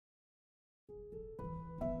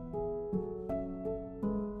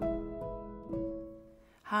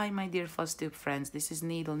Hi my dear Flosstube friends, this is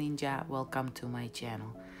Needle Ninja, welcome to my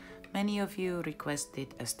channel. Many of you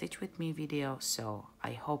requested a stitch with me video, so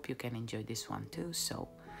I hope you can enjoy this one too. So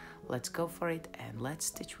let's go for it and let's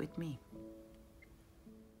stitch with me.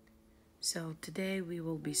 So today we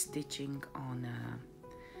will be stitching on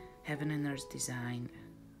Heaven and Earth design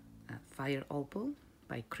Fire Opal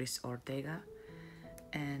by Chris Ortega.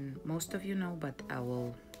 And most of you know, but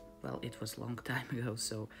it was a long time ago,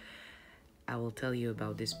 so I will tell you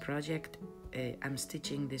about this project. I'm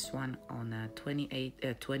stitching this one on a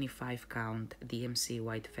 25 count DMC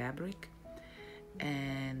white fabric,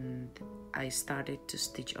 and I started to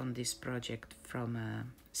stitch on this project from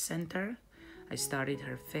center. I started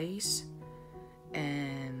her face,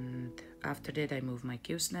 and after that I moved my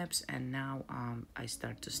Q-snaps, and now I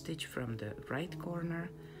start to stitch from the right corner,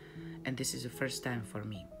 and this is the first time for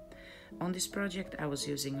me. On this project I was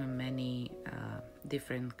using many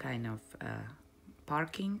different kind of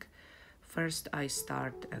parking. First I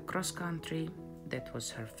start a cross country, that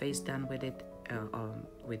was her face done with it,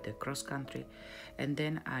 with the cross country, and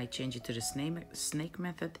then I changed it to the snake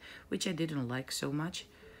method, which I didn't like so much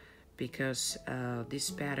because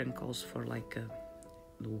this pattern calls for like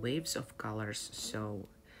waves of colors, so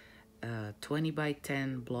 20 by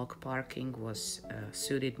 10 block parking was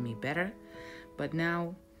suited me better. But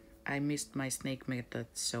now I missed my snake method,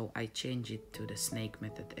 so I changed it to the snake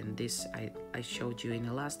method, and this I showed you in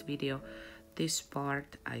the last video. This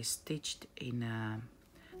part I stitched in a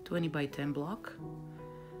 20 by 10 block,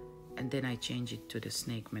 and then I changed it to the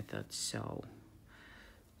snake method. So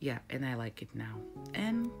yeah, and I like it now.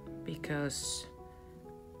 And because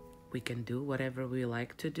we can do whatever we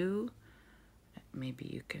like to do, maybe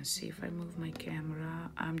you can see if I move my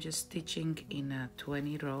camera, I'm just stitching in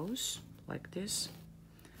 20 rows like this.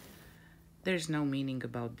 There's no meaning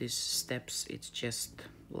about these steps, it's just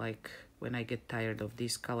like when I get tired of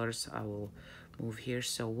these colors I will move here.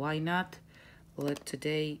 So why not?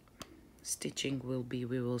 Today stitching will be,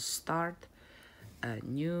 we will start a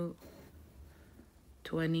new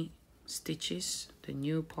 20 stitches, the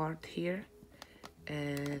new part here.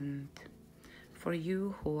 And for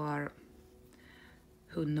you who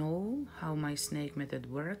know how my snake method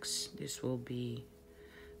works, this will be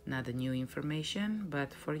not a new information,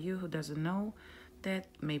 but for you who doesn't know that,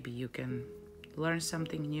 maybe you can learn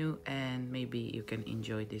something new and maybe you can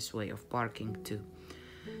enjoy this way of parking too.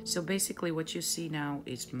 So basically what you see now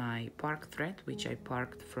is my park thread, which I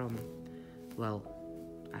parked from, well,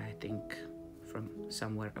 I think from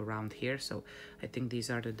somewhere around here. So I think these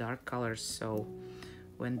are the dark colors, so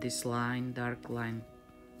when this line, dark line,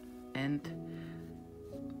 end,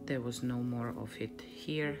 there was no more of it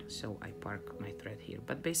here, so I park my thread here.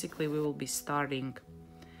 But basically we will be starting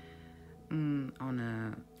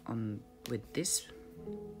with this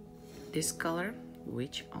color,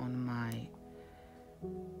 which on my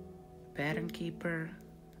pattern keeper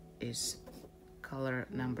is color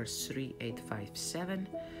number 3857.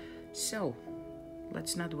 So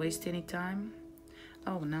let's not waste any time.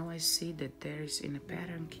 Oh, now I see that there is in a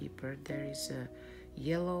pattern keeper there is a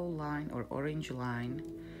yellow line or orange line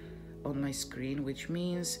on my screen, which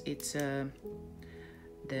means it's the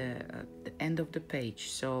end of the page.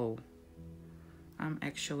 So I'm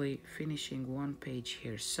actually finishing one page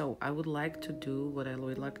here. So I would like to do, what I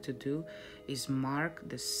would like to do is mark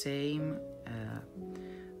the same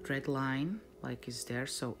red line like is there.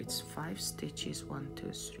 So it's 5 stitches, 1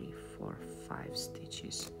 2 3 4 5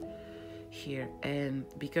 stitches here. And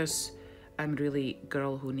because I'm really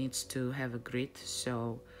girl who needs to have a grid,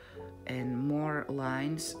 so, and more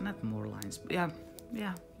lines, not more lines, yeah,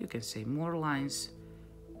 you can say more lines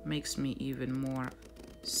makes me even more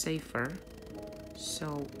safer.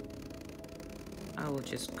 So I will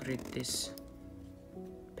just grid this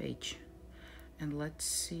page, and let's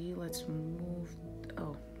see, let's move.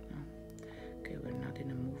 Oh no, okay, we're not in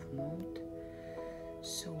a move mode.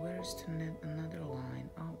 So where's another line?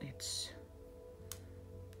 Oh, it's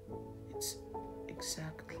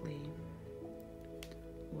exactly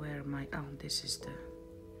where my, oh, this is the,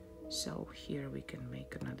 so here we can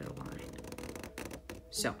make another line.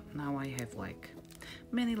 So now I have like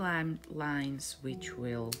many lines which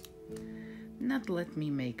will not let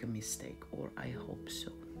me make a mistake, or I hope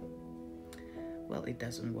so. Well, it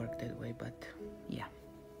doesn't work that way, but yeah,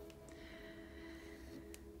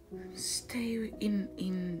 stay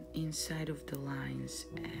inside of the lines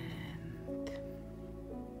and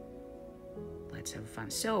let's have fun.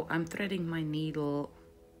 So I'm threading my needle.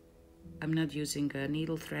 I'm not using a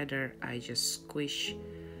needle threader, I just squish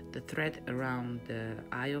the thread around the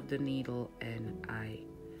eye of the needle and I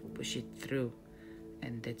push it through,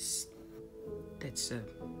 and that's that's a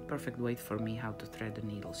perfect way for me how to thread the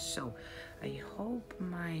needle. So I hope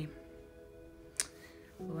my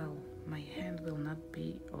hand will not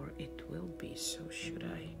be, or it will be. So should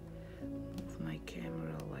I move my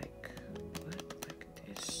camera like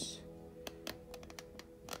this,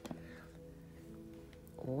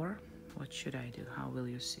 or what should I do? How will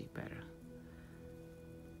you see better?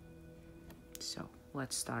 So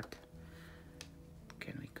let's start.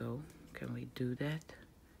 Can we do that?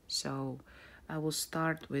 So I will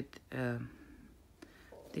start with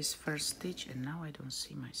this first stitch, and now I don't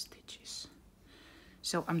see my stitches.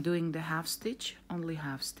 So I'm doing the half stitch, only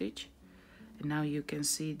half stitch, and now you can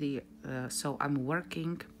see the so I'm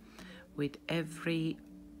working with every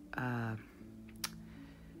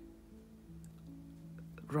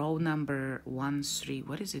row number 1, 3.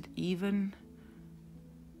 What is it? Even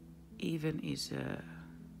is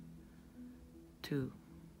 2.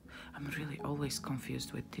 I'm really always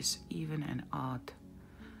confused with this even and odd.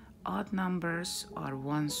 Odd numbers are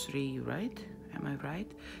 1, 3, right? Am I right?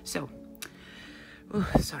 So,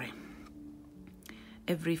 sorry.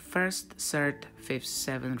 Every first, third, fifth,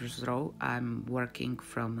 seventh row, I'm working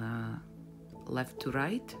from left to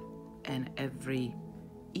right, and every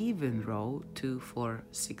even row 2, 4,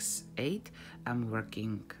 6, 8, I'm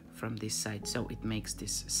working from this side. So it makes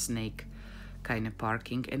this snake kind of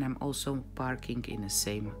parking, and I'm also parking in the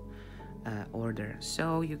same order.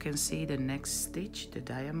 So you can see the next stitch, the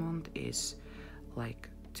diamond is like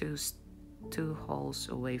two holes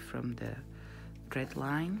away from the thread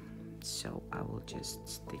line. So I will just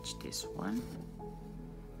stitch this one,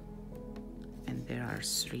 and there are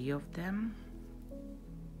 3 of them.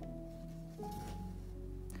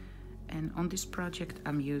 And on this project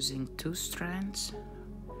I'm using 2 strands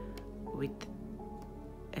with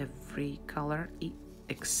every color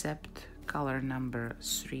except color number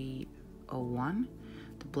 301,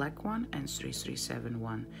 the black one, and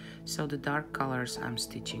 3371. So the dark colors I'm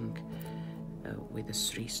stitching with the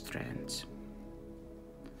 3 strands.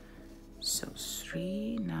 So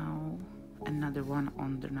 3, now another one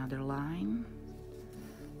on another line.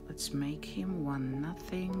 Let's make him 1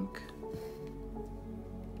 nothing.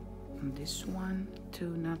 And this one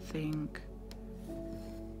 2 nothing,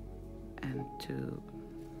 and 2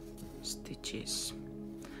 stitches.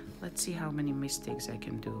 Let's see how many mistakes I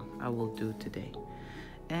can do. I will do today.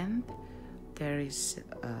 And there is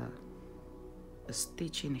a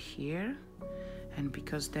stitch in here, and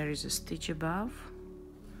because there is a stitch above,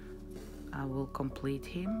 I will complete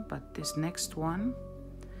him. But this next one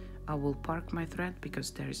I will park my thread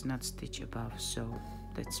because there is not stitch above. So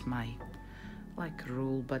that's my like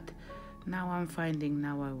rule. But now I'm finding,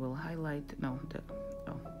 now I will highlight, now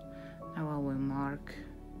I will mark.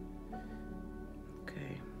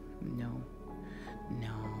 Okay, no,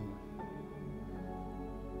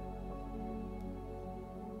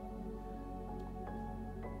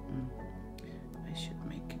 I should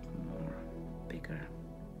make it more bigger.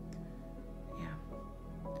 Yeah,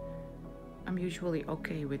 I'm usually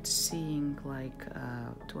okay with seeing like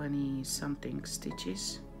 20 something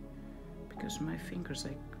stitches because my fingers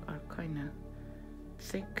are kind of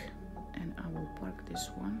thick, and I will park this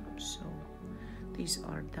one. So these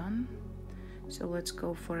are done. So let's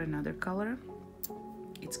go for another color.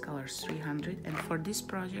 It's color 300, and for this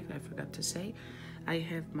project I forgot to say I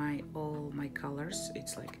have all my colors.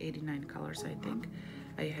 It's like 89 colors, I think.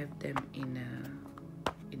 I have them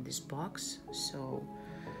in this box, so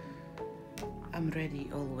I'm ready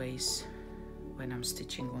always when I'm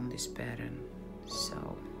stitching on this pattern.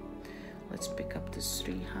 So let's pick up the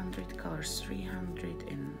 300, color 300,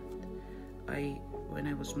 and when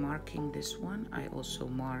I was marking this one, I also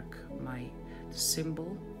mark the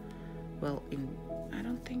symbol. Well, I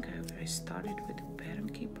don't think I started with the pattern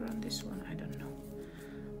keeper on this one, I don't know.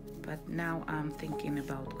 But now I'm thinking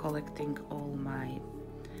about collecting all my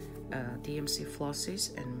DMC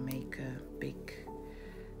flosses and make a big,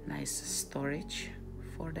 nice storage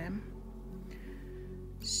for them.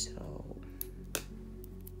 So,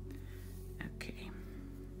 okay.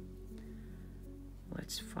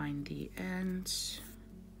 Let's find the ends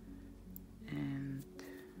and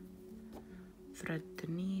thread the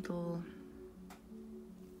needle,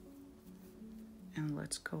 and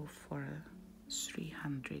let's go for a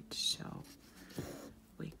 300. So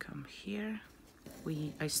we come here,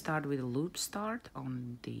 I start with a loop start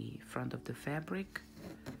on the front of the fabric.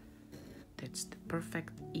 That's the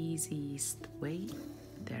perfect easiest way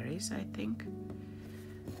there is, I think.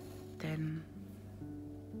 Then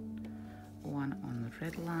one on the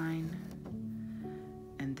red line,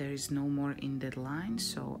 and there is no more in that line,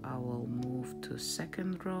 so I will move to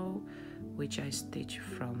second row, which I stitch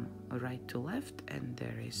from right to left, and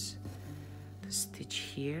there is stitch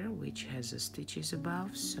here which has a stitches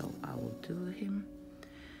above, so I will do him.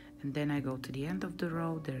 And then I go to the end of the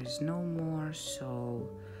row, there is no more, so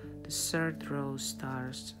the third row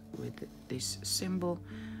starts with this symbol,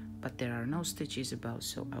 but there are no stitches above,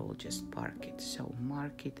 so I will just park it. So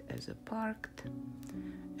mark it as a parked,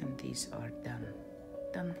 and these are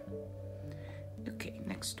done. Okay,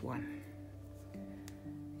 next one,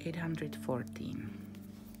 814.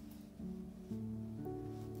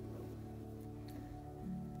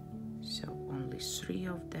 So only 3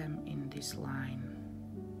 of them in this line.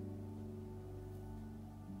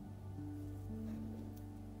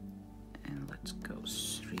 And let's go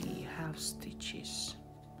 3 half stitches.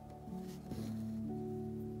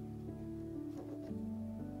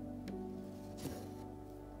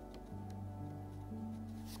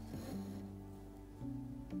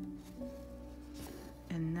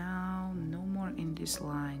 And now no more in this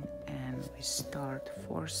line, and we start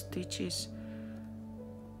 4 stitches.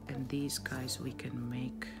 And these guys we can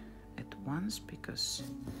make at once because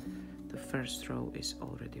the first row is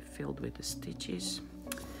already filled with the stitches.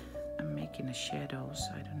 I'm making a shadows,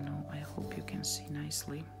 I don't know, I hope you can see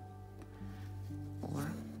nicely.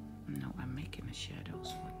 Or, no, I'm making a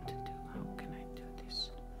shadows, what to do, how can I do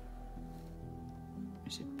this?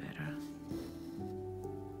 Is it better?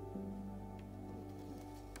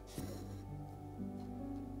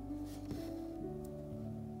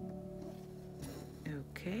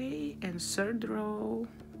 Okay, and third row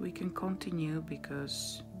we can continue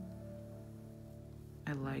because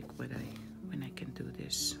I like when I can do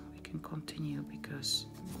this. We can continue because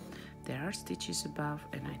there are stitches above,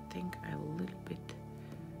 and I think I a little bit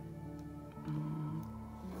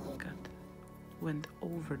went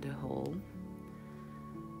over the hole.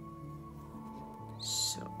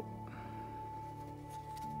 So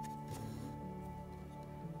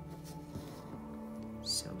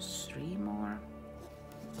 3 more.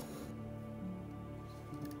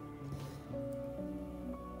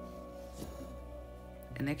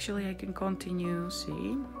 And actually I can continue,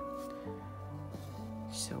 see?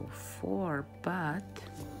 So 4, but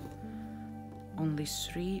only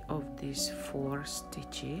 3 of these 4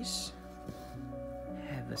 stitches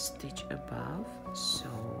have a stitch above, so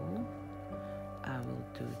I will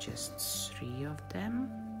do just 3 of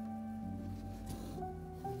them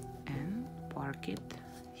and park it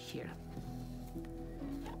here.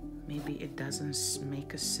 Maybe it doesn't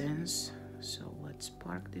make a sense, so let's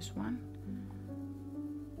park this one.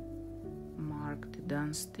 Mark the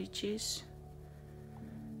done stitches.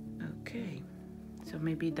 Okay, so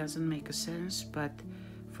maybe it doesn't make a sense but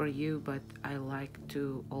for you, but I like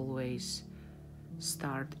to always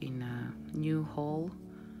start in a new hole,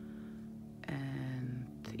 and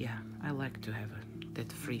yeah, I like to have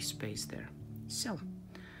that free space there. So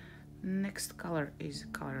next color is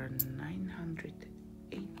color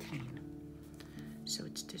 918, so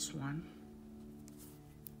it's this one.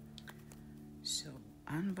 So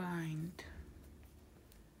unbind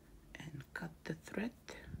and cut the thread.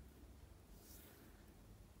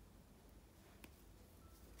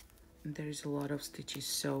 There is a lot of stitches,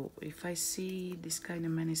 so if I see this kind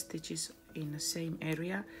of many stitches in the same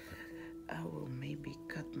area, I will maybe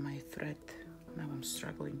cut my thread. Now I'm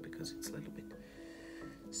struggling because it's a little bit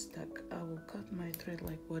stuck. I will cut my thread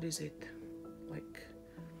like, what is it? Like,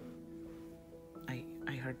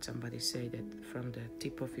 I heard somebody say that from the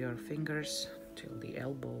tip of your fingers till the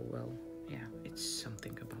elbow. Well, yeah, it's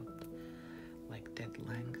something about like that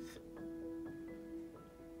length.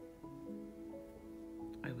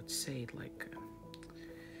 I would say it like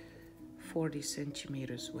 40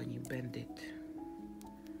 centimeters when you bend it,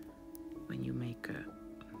 when you make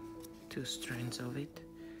 2 strands of it.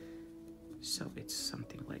 So it's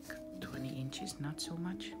something like 20 inches, not so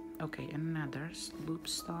much. Okay, another loop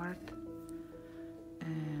start.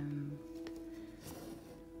 And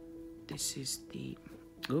this is the,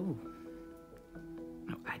 oh,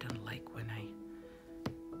 no, I don't like when I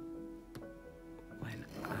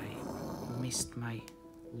missed my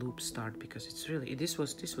loop start, because it's really, this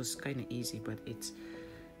was kind of easy, but it's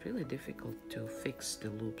really difficult to fix the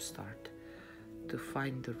loop start, to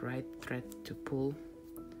find the right thread to pull.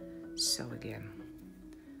 So again,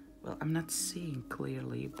 well, I'm not seeing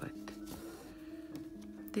clearly, but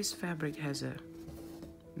this fabric has a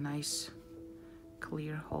nice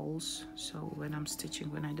clear holes, so when I'm stitching,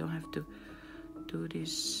 when I don't have to do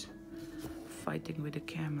this fighting with the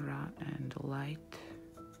camera and the light,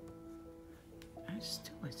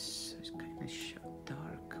 still it's kind of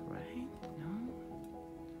dark, right? No?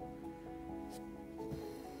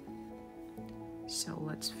 So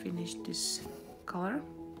let's finish this color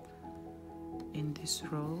in this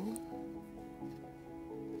row.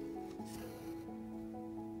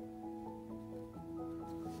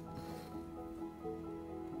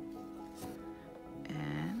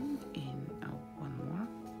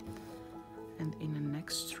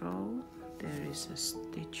 row there is a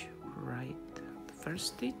stitch right the first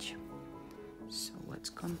stitch, so let's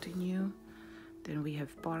continue. Then we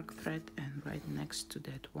have bark thread, and right next to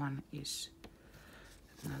that one is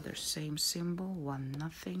another same symbol, 1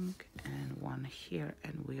 nothing and 1 here,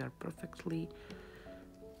 and we are perfectly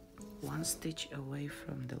 1 stitch away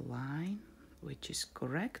from the line, which is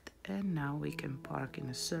correct. And now we can park in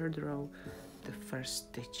the 3rd row the first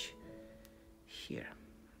stitch here.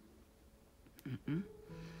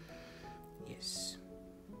 Yes,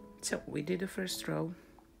 so we did the first row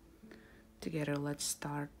together. Let's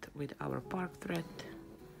start with our bark thread.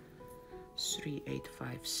 3, 8,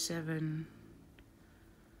 5, 7.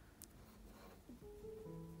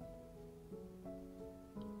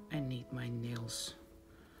 I need my nails.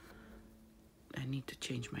 I need to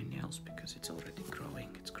change my nails because it's already growing.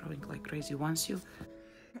 It's growing like crazy. Once you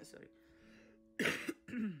sorry.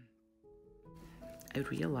 I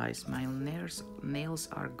realize my nails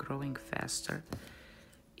are growing faster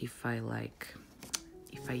if I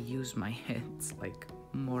use my hands like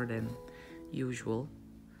more than usual.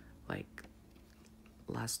 Like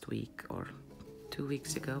last week or 2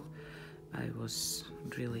 weeks ago, I was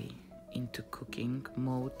really into cooking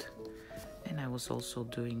mode, and I was also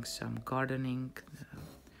doing some gardening.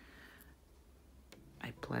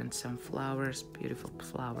 I plant some flowers, beautiful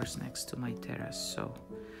flowers next to my terrace, so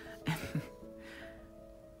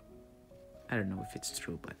I don't know if it's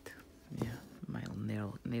true, but yeah, my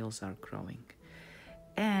nails are growing.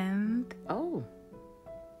 And oh,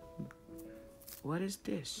 what is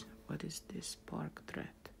this? What is this bark thread?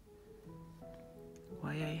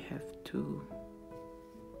 Why I have 2?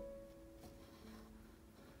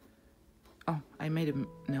 Oh, I made a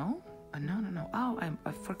no. No. Oh,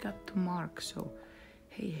 I forgot to mark. So,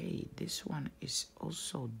 hey, this one is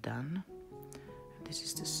also done. This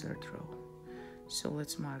is the 3rd row. So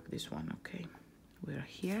let's mark this one. Okay, we're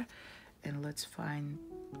here, and let's find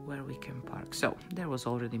where we can park. So there was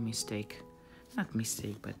already not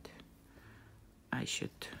mistake, but I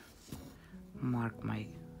should mark my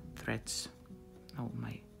threads,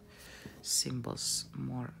 my symbols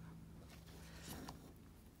more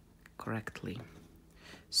correctly.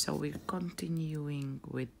 So we're continuing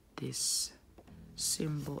with this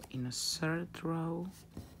symbol in a 3rd row.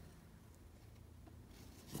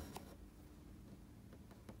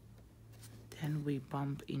 Then we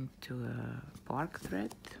bump into a bark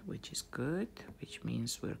thread, which is good, which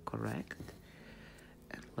means we're correct.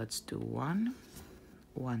 And let's do 1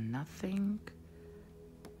 nothing,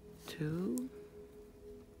 2,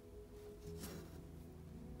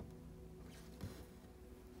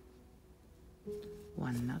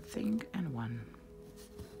 1 nothing and 1.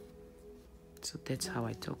 So that's how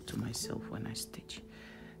I talk to myself when I stitch.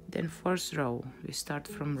 Then 4th row, we start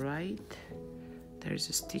from right. There's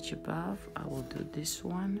a stitch above. I will do this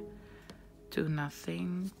one. 2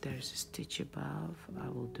 nothing. There's a stitch above. I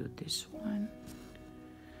will do this one.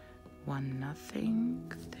 1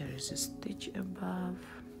 nothing. There is a stitch above,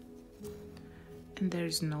 and there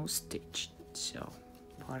is no stitch. So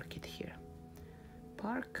park it here.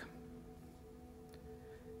 Park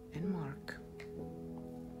and mark.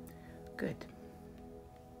 Good.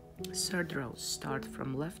 3rd row. Start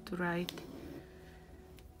from left to right.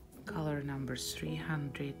 Color number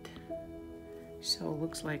 300. So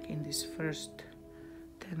looks like in these first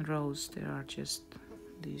 10 rows there are just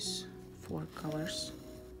these 4 colors,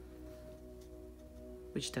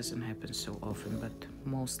 which doesn't happen so often, but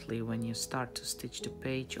mostly when you start to stitch the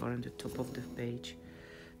page or on the top of the page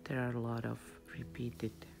there are a lot of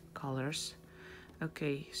repeated colors.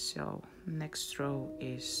 Okay, so next row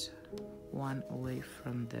is 1 away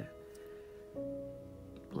from the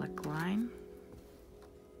black line.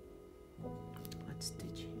 Let's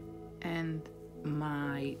stitch, and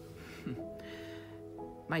my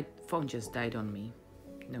phone just died on me.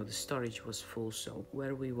 No, the storage was full. So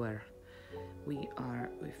where we were, we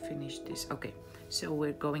finished this. Okay, so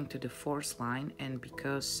we're going to the 4th line, and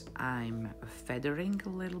because I'm feathering a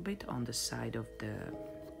little bit on the side of the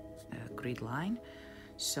grid line,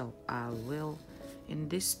 so I will, in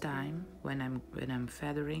this time when I'm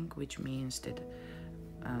feathering, which means that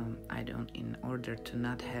I don't, in order to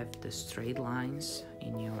not have the straight lines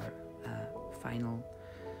in your final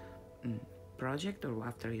project or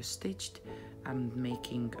after you stitched, I'm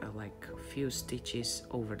making like a few stitches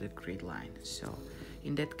over the grid line. So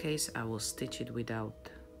in that case I will stitch it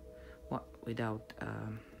without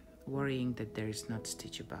worrying that there is not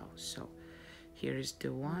stitch above. So here is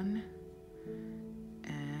the one,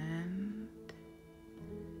 and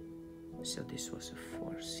so this was a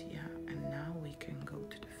 4th, yeah, and now we can go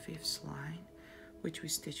to the 5th line, which we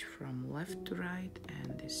stitch from left to right,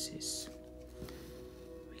 and this is,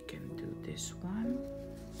 we we can do this one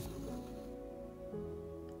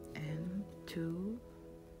and 2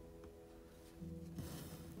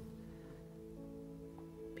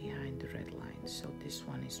 behind the red line. So this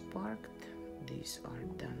one is parked, these are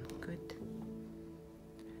done. Good.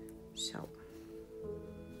 So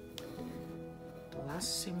the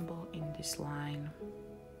last symbol in this line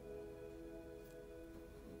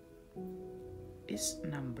is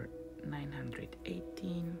number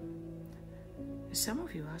 918. Some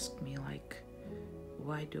of you asked me like,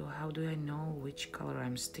 how do I know which color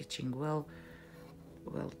I'm stitching? Well,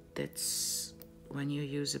 that's when you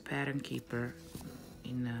use a pattern keeper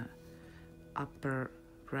in the upper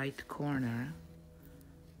right corner.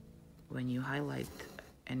 When you highlight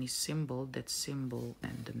any symbol, that symbol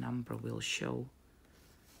and the number will show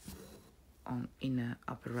in the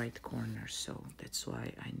upper right corner. So that's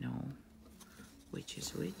why I know which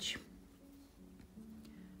is which.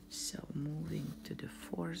 So moving to the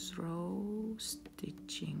 4th row,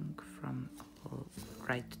 stitching from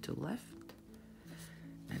right to left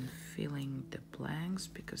and filling the blanks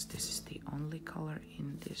because this is the only color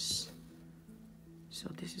in this. So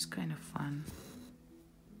this is kind of fun.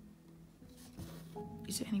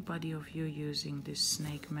 Is anybody of you using this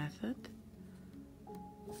snake method?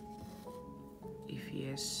 If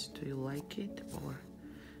yes, do you like it or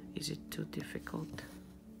is it too difficult?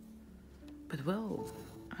 But well,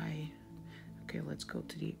 okay, let's go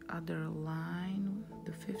to the other line,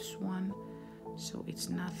 the 5th one. So it's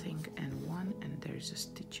nothing and 1, and there's a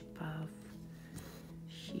stitch above.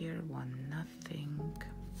 Here 1 nothing.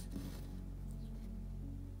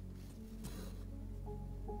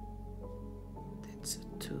 That's a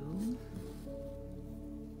 2.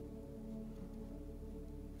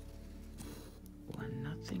 1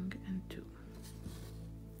 nothing and 2.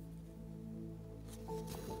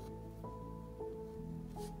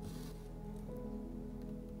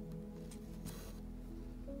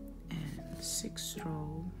 And 6th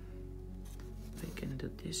row, we can do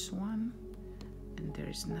this one, and there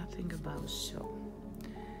is nothing above. So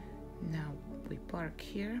now we park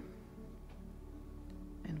here,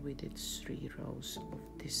 and we did 3 rows of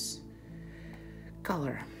this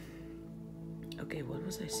color. Okay, what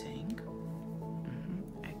was I saying?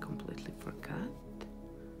 I completely forgot.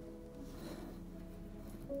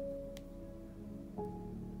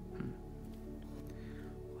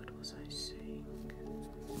 What was I saying?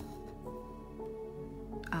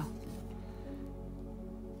 Oh,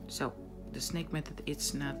 so the snake method,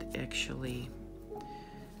 it's not actually,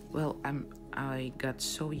 well, I got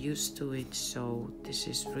so used to it, so this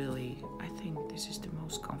is really, I think this is the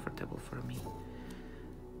most comfortable for me.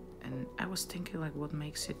 And I was thinking like what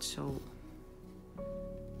makes it so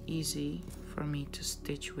easy for me to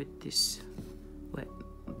stitch with this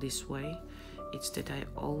way. It's that I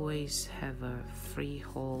always have a free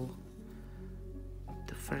hole,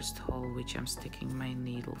 the first hole which I'm sticking my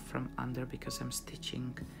needle from under because I'm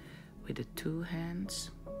stitching with the 2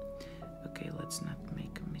 hands. Okay, let's not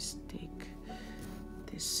make a mistake.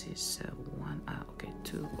 This is 1, okay,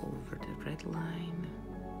 2 over the red line.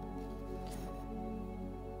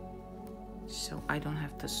 So I don't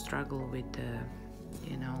have to struggle with the,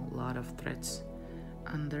 you know, a lot of threads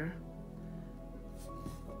under.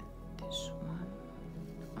 This one,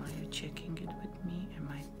 are you checking it with me? Am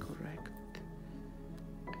I correct?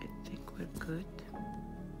 I think we're good.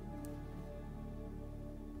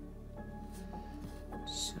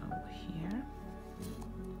 So here,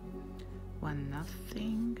 1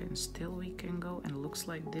 nothing, and still we can go, and looks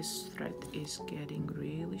like this thread is getting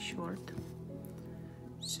really short.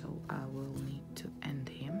 So I will need to end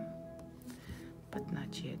him, but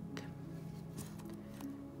not yet.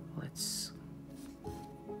 Let's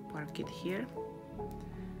park it here.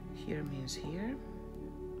 Here means here,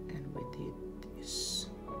 and we did this.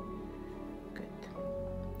 Good.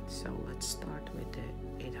 So let's start with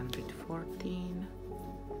the 814,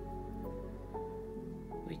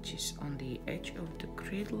 which is on the edge of the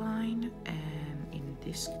grid line, and in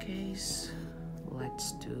this case,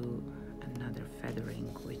 let's do another feathering,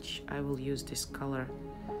 which I will use this color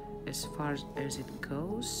as far as it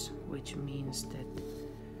goes, which means that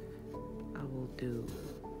I will do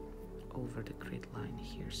over the grid line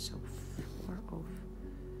here. So 4 of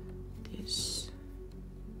this,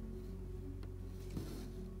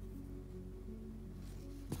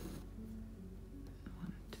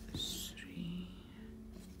 1, 2, 3.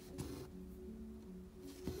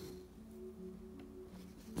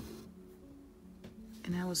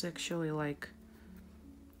 And I was actually like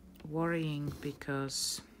worrying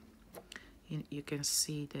because you can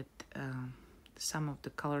see that some of the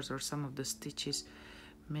colors or some of the stitches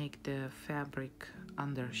make the fabric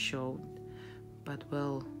under show, but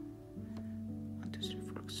well, 1 2 3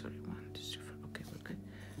 4, sorry, 1 2 3 4, okay, we're good.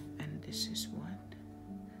 And this is what,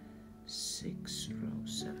 6 row,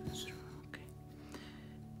 7 row, okay.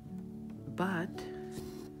 But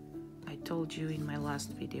I told you in my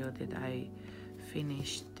last video that I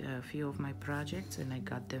finished a few of my projects and I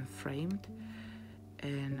got them framed,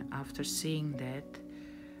 and after seeing that,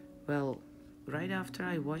 well, right after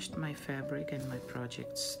I washed my fabric and my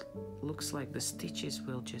projects, looks like the stitches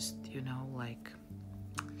will just, you know, like,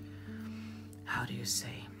 how do you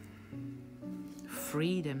say,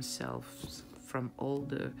 free themselves from all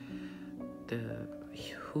the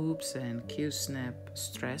hoops and Q-snap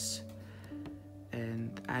stress,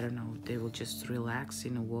 and I don't know, they will just relax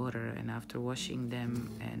in the water, and after washing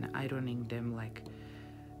them and ironing them, like,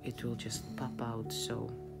 it will just pop out.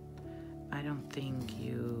 So I don't think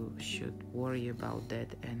you should worry about that.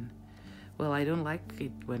 And well, I don't like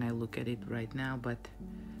it when I look at it right now, but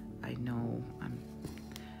I know I'm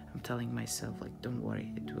telling myself, like, don't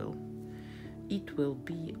worry, it will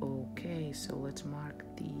be okay. So let's mark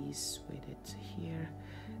these with it here,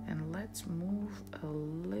 and let's move a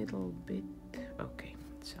little bit. Okay,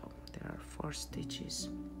 so there are 4 stitches,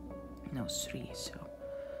 no, 3, so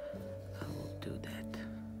I will do that.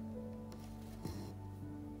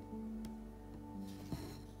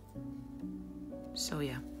 So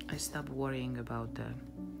yeah, I stopped worrying about the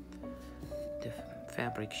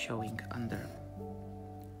fabric showing under.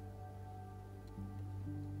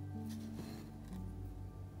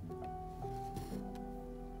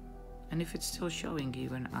 And if it's still showing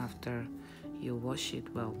even after you wash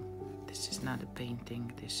it, well, this is not a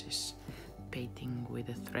painting, this is painting with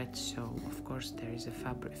a thread, so of course there is a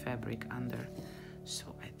fabric under,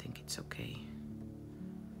 so I think it's okay.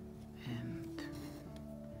 And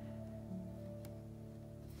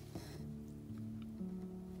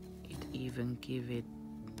it even give it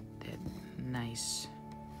that nice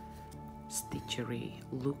stitchery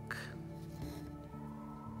look.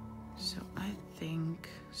 So I think,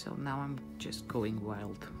 so now I'm just going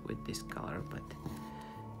wild with this color, but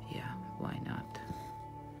yeah, why not?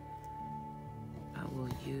 I will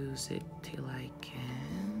use it till I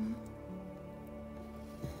can.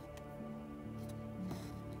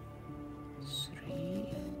 3,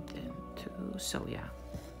 then 2. So yeah,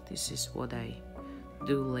 this is what I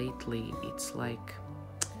do lately. It's like,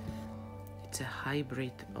 it's a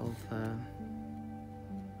hybrid of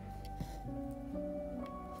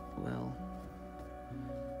well,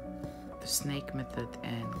 the snake method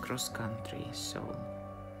and cross country. So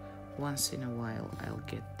once in a while I'll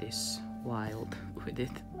get this wild with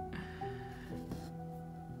it.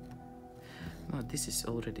 Well, this is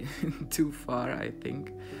already too far, I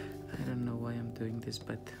think. I don't know why I'm doing this,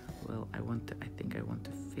 but well, I think I want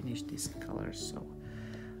to finish this color, so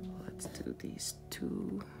let's do these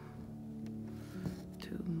two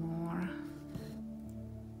more,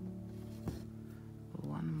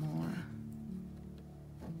 1 more,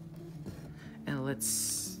 and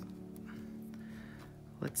let's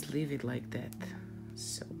leave it like that.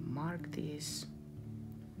 So mark these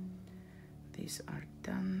are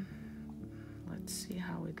done. Let's see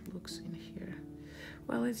how it looks in here.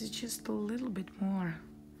 Well, it's just a little bit more.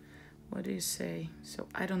 What do you say? So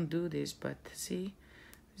I don't do this, but see,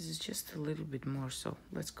 this is just a little bit more, so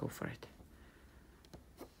let's go for it.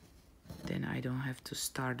 Then I don't have to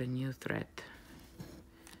start a new thread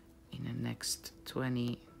in the next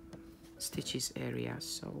 20 stitches area.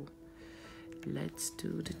 So let's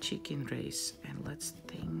do the chicken race, and let's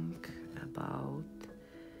think about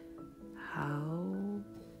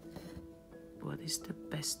what is the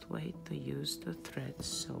best way to use the thread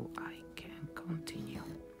so I can continue.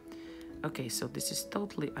 Okay, so this is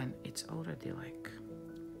totally, and it's already like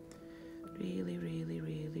really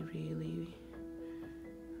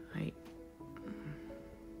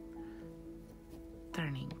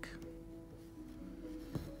turning.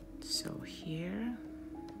 So here,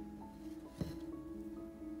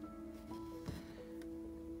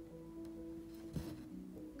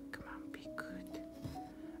 come on, be good.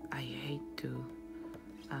 I hate to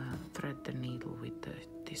thread the needle with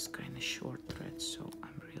this kind of short thread, so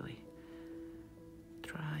I'm really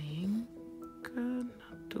trying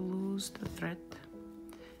not to lose the thread.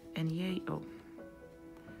 And yay, oh,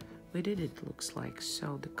 we did it, looks like.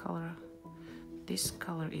 So the color, this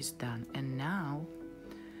color is done, and now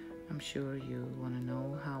I'm sure you want to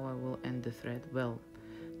know how I will end the thread. Well,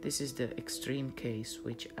 this is the extreme case,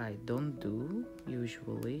 which I don't do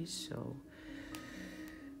usually, so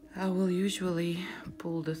I will usually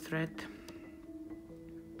pull the thread.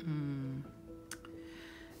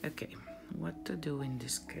 Okay, what to do in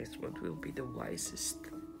this case? What will be the wisest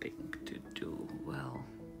thing to do? Well,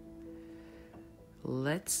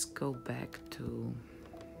 let's go back to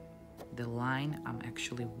the line I'm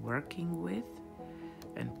actually working with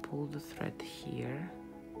and pull the thread here,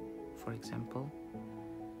 for example,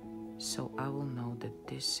 so I will know that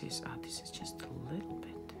this is just a little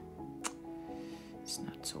bit, it's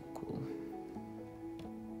not so cool.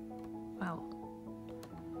 Well,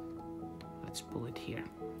 let's pull it here.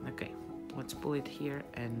 Okay, let's pull it here,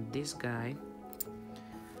 and this guy,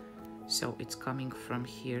 so it's coming from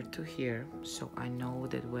here to here, so I know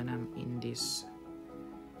that when I'm in this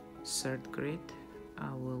third grid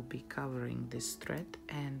I will be covering this thread.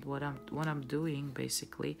 And what I'm doing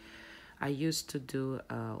basically, I used to do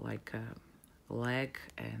like a leg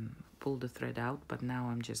and pull the thread out, but now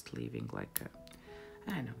I'm just leaving like a,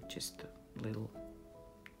 I don't know, just a little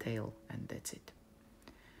tail, and that's it.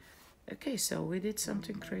 Okay, so we did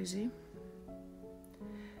something crazy,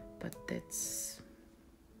 but that's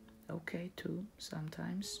okay too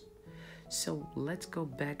sometimes. So let's go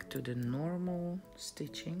back to the normal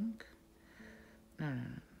stitching. No.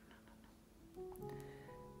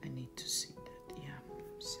 I need to see that, yeah.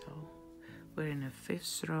 So we're in a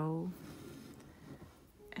 5th row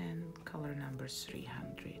and color number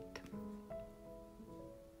 300.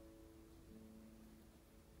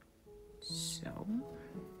 So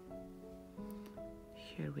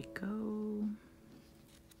here we go.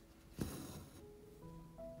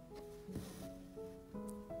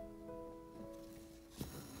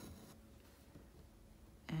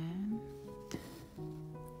 And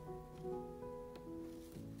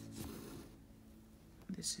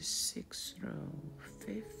this is 6th row,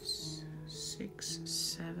 5th, 6,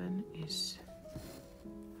 7 is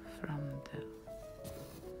from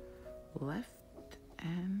the left,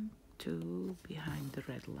 and 2 behind the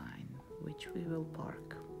red line, which we will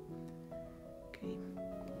park. Okay.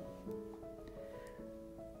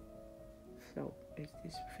 So it's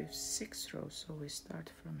this 5th, 6th row, so we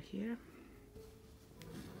start from here.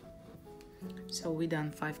 So we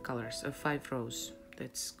done 5 colors, 5 rows.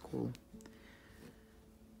 That's cool.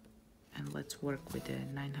 And let's work with the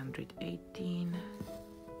 918.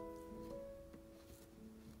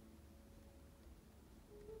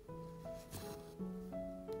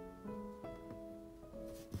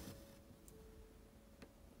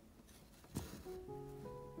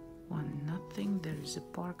 Nothing. There is a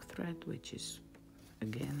park thread, which is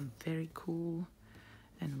again very cool,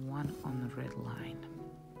 and 1 on the red line.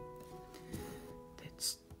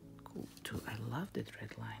 That's cool too. I love that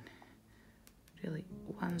red line. Really,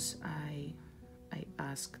 once I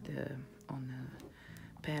asked on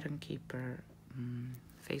a Pattern Keeper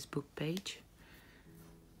Facebook page,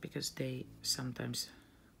 because they sometimes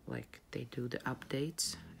like they do the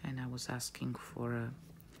updates, and I was asking for a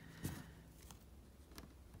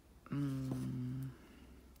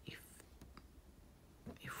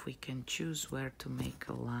if we can choose where to make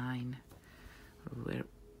a line, or where.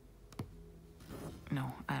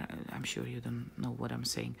 No, I'm sure you don't know what I'm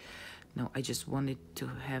saying. No, I just wanted to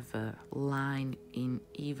have a line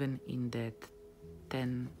even in that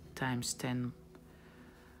 10 times 10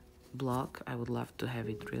 block. I would love to have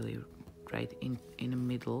it really right in the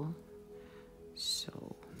middle.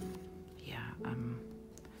 So yeah,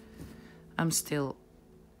 I'm still,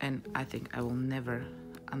 and I think I will never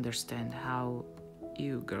understand how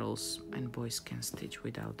you girls and boys can stitch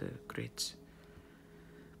without the grids.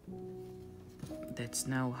 That's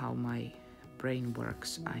now how my brain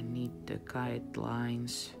works. I need the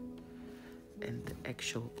guidelines and the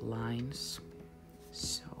actual lines.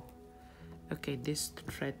 So okay, this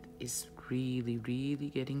thread is really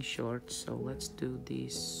getting short, so let's do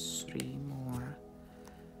these 3 more,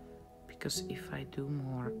 because if I do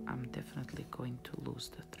more I'm definitely going to lose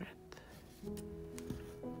the thread.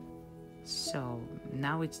 So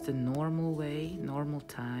now it's the normal way, normal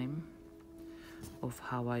time of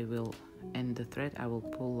how I will end the thread. I will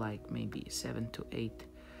pull like maybe 7 to 8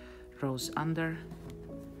 rows under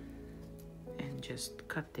and just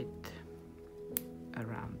cut it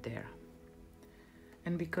around there.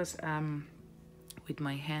 And because with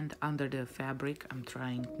my hand under the fabric,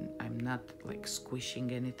 I'm not like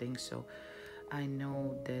squishing anything, so I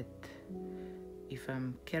know that if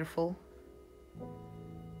I'm careful,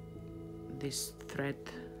 this thread,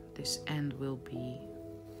 this end will be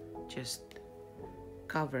just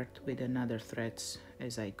covered with another threads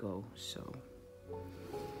as I go. So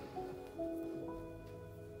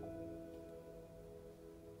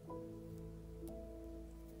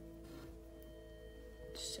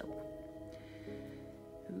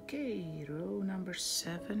okay, row number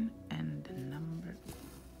 7 and number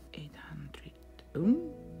 800.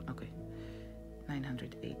 Okay,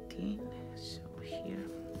 918. So here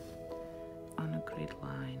on a grid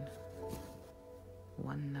line,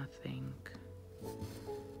 1-0.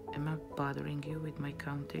 Am I bothering you with my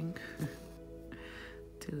counting?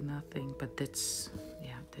 2-0, but that's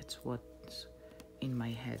what's in my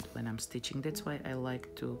head when I'm stitching. That's why I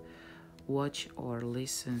like to watch or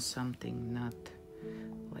listen something, not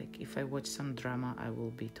like if I watch some drama I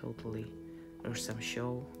will be totally, or some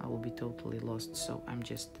show, I will be totally lost. So I'm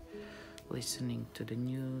just listening to the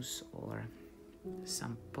news or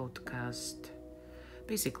some podcast,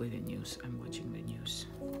 basically the news. I'm watching the news,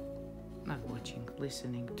 not watching,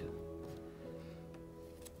 listening to.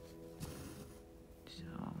 So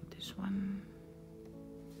this one,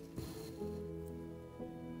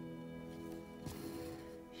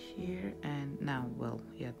 here, and now, well,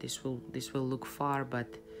 yeah, this will look far, but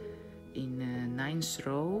in 9th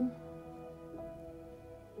row,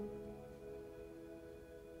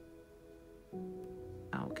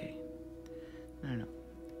 okay, no,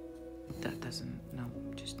 that doesn't, no,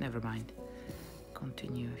 just never mind,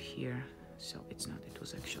 continue here. So it's not, it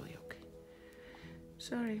was actually okay,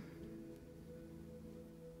 sorry.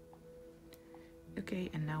 Okay,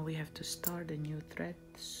 and now we have to start a new thread,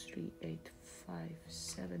 3, 8, 5,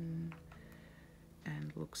 7,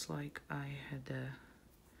 and looks like I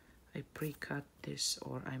pre-cut this,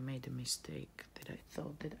 or I made a mistake that I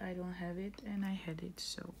thought that I don't have it and I had it,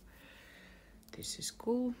 so this is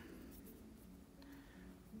cool.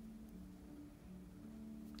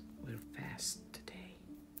 We're fast today.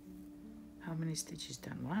 How many stitches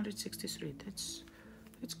done? 163. That's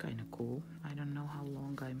kind of cool. I don't know how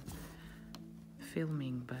long I'm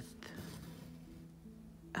filming, but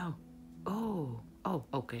oh,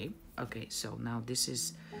 okay, so now this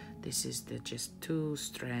is the just 2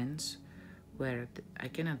 strands where I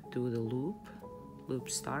cannot do the loop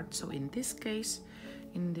start. So in this case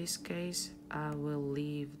I will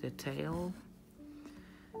leave the tail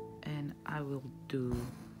and I will do,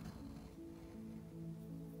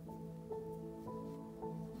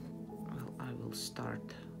 well, I will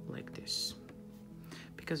start like this,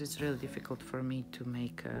 because it's really difficult for me to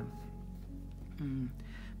make a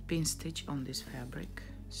pin stitch on this fabric.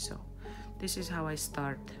 So this is how I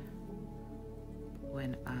start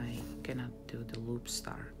when I cannot do the loop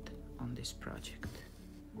start on this project.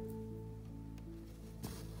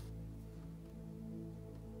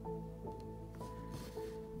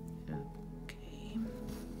 Okay.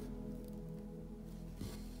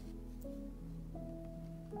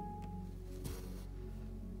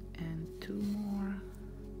 And 2 more.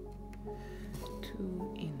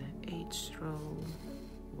 2 in the 8th row,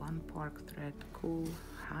 1 park thread, cool,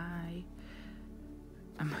 hi.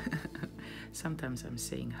 Sometimes I'm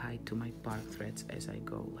saying hi to my park threads as I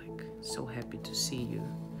go, like, so happy to see you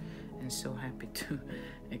and so happy to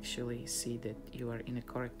actually see that you are in a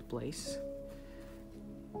correct place.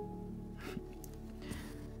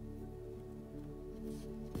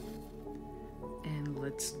 And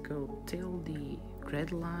let's go till the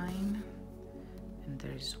red line. And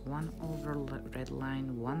there's 1 over red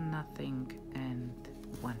line, 1-0, and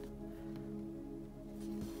 1.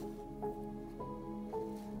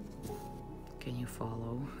 Can you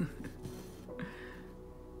follow?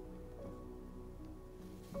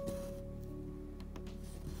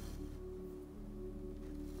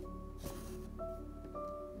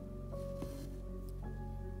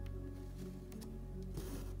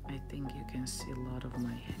 I think you can see a lot of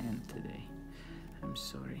my hand today. I'm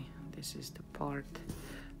sorry. This is the part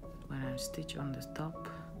when I stitch on the top,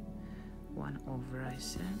 1 over I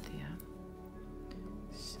said, yeah.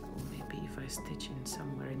 So maybe if I stitch in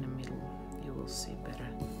somewhere in the middle, you will see better.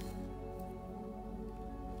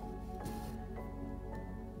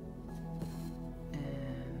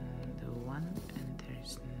 And the 1, and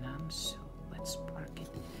there's none, so let's park it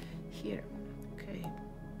here. Okay,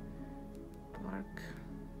 park,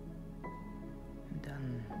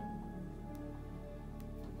 done.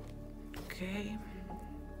 Okay,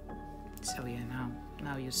 so yeah,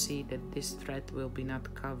 now you see that this thread will be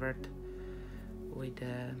not covered with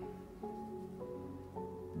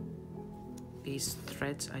these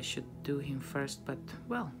threads. I should do him first, but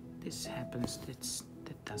well, this happens.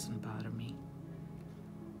 That doesn't bother me.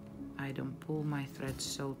 I don't pull my thread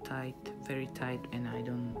so tight, very tight, and I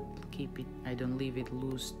don't leave it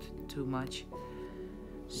loose too much.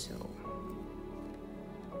 So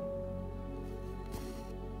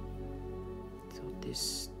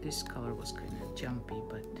this color was kind of jumpy,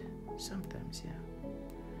 but sometimes, yeah,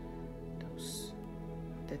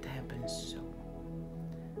 that happens. So,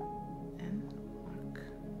 and mark.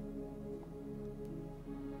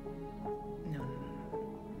 No.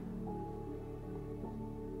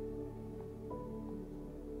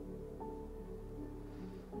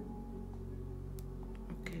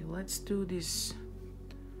 Okay, let's do this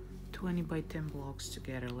 20 by 10 blocks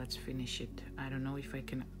together. Let's finish it. I don't know if I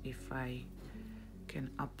can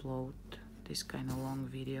upload this kind of long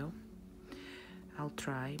video. I'll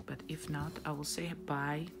try, but if not, I will say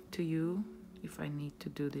bye to you if I need to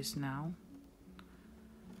do this now.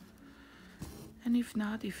 And if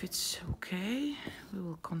not, if it's okay, we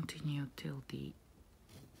will continue till the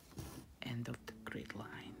end of the grid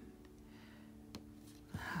line.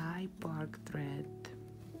 High bark thread.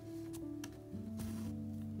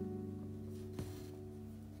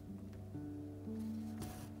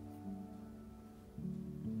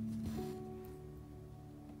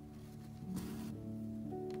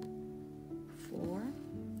 Four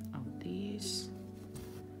of these,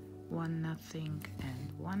 one nothing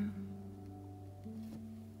and one.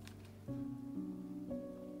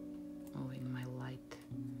 Moving my light.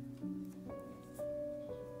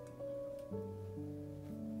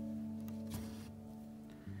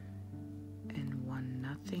 And one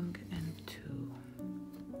nothing and two.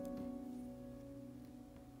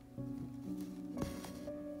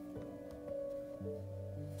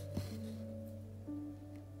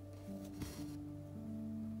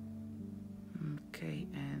 Okay,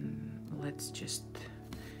 and let's just,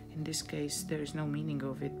 in this case there is no meaning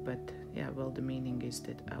of it, but yeah, well, the meaning is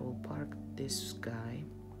that I will park this guy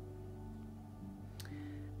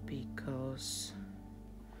because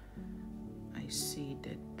I see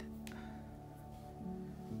that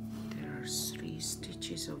there are 3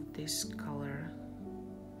 stitches of this color,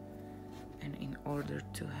 and in order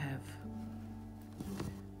to have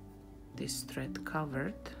this thread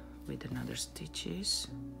covered with another stitches,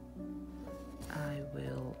 I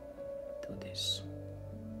will do this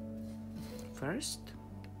first.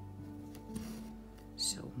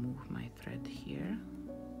 So move my thread here,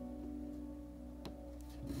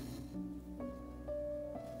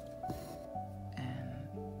 and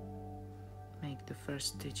make the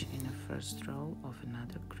first stitch in the first row of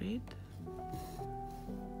another grid,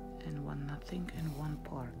 and one nothing and one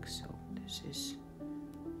park. So this is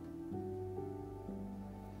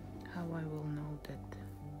how I will know that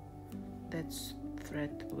that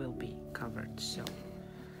thread will be covered. So,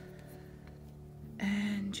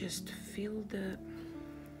 and just feel the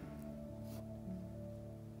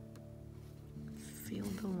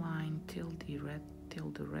line till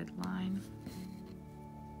the red line,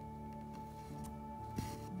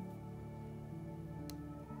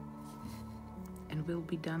 and we'll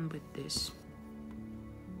be done with this.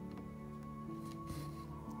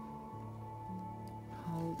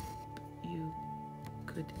 Hope you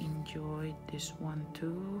could enjoy this one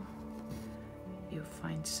too. You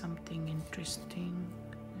find something interesting,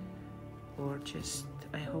 or just,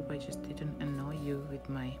 I hope I just didn't annoy you with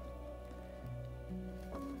my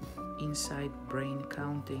inside brain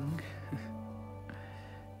counting.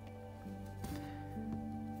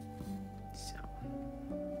 So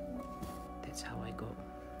that's how I go.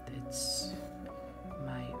 That's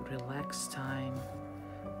my relaxed time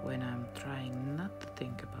when I'm trying not to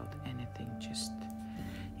think about anything. Just,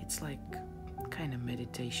 it's like kind of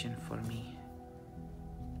meditation for me.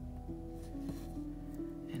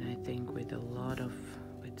 And I think with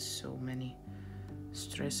so many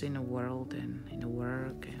stress in the world and in the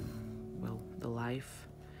work and, well, the life,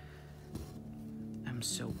 I'm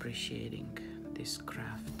so appreciating this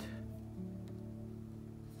craft.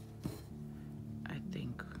 I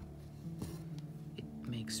think it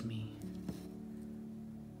makes me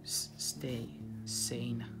stay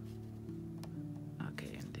sane.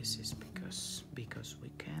 Okay, and this is because we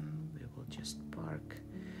will just park.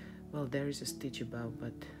 Well, there is a stitch above,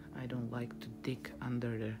 but I don't like to dig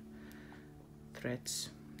under the threads.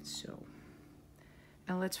 So,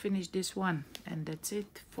 and let's finish this one, and that's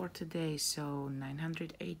it for today. So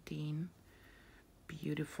 918,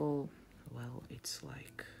 beautiful. Well, it's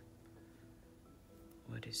like,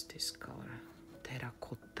 what is this color?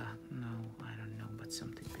 Terracotta? No, I don't know, but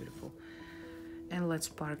something beautiful. And let's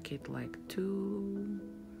park it like 2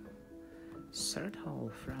 third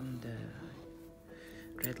hole from the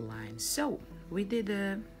red line. So we did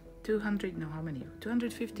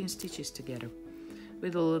 215 stitches together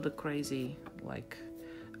with a little crazy like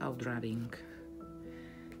outrabbing.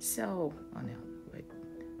 So, oh no, wait,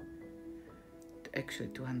 actually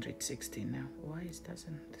 216 now. Why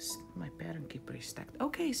doesn't this, my parent keeper is stacked?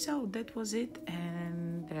 Okay, so that was it,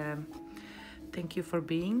 and thank you for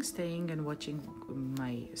staying and watching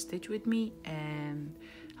my stitch with me, and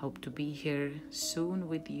hope to be here soon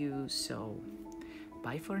with you. So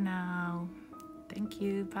bye for now. Thank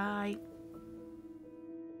you. Bye.